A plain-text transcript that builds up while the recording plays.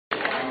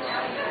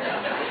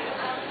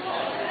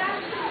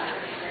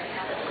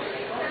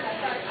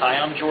Hi,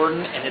 I'm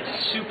Jordan, and it's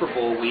Super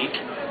Bowl week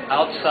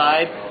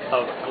outside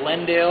of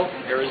Glendale,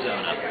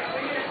 Arizona.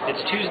 It's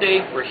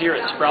Tuesday. We're here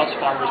at Sprouts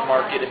Farmers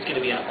Market. It's going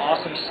to be an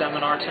awesome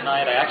seminar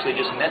tonight. I actually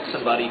just met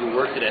somebody who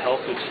worked at a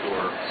health food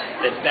store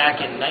that back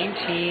in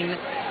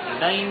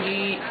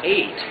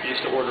 1998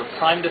 used to order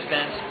Prime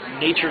Defense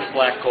Nature's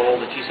Black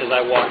Gold, and she says I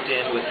walked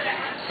in with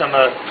some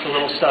of the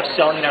little stuff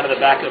selling out of the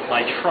back of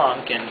my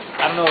trunk, and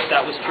I don't know if that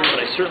was true, but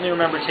I certainly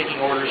remember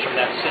taking orders from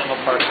that Cinema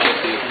Park health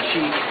food, and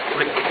she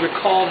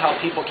recalled how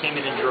people came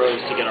in droves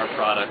to get our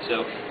product.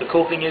 So the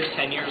cool thing is,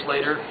 10 years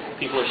later,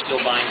 people are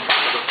still buying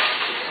product.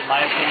 It's, in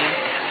my opinion,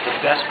 the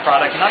best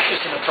product, not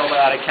just in the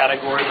probiotic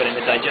category, but in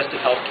the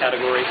digestive health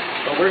category.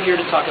 But we're here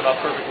to talk about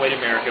Perfect Weight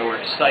America. We're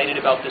excited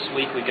about this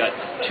week. We've got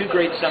 2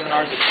 great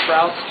seminars at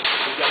Sprouts.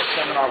 We've got a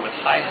seminar with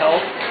High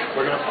Health.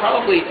 We're going to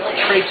probably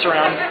traipse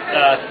around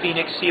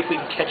Phoenix, see if we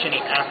can catch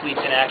any athletes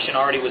in action.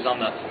 Already was on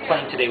the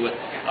plane today with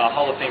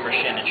Hall of Famer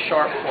Shannon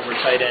Sharp, former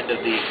tight end of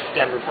the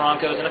Denver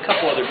Broncos, and a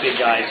couple other big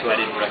guys who I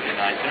didn't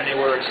recognize. But anyway,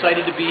 we're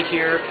excited to be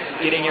here,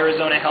 getting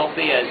Arizona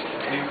healthy, as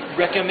we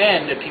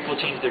recommend that people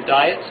change their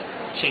diets,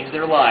 change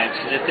their lives,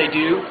 because if they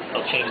do,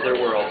 they'll change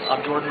their world.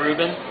 I'm Jordan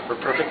Rubin for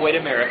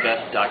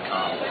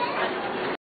PerfectWeightAmerica.com.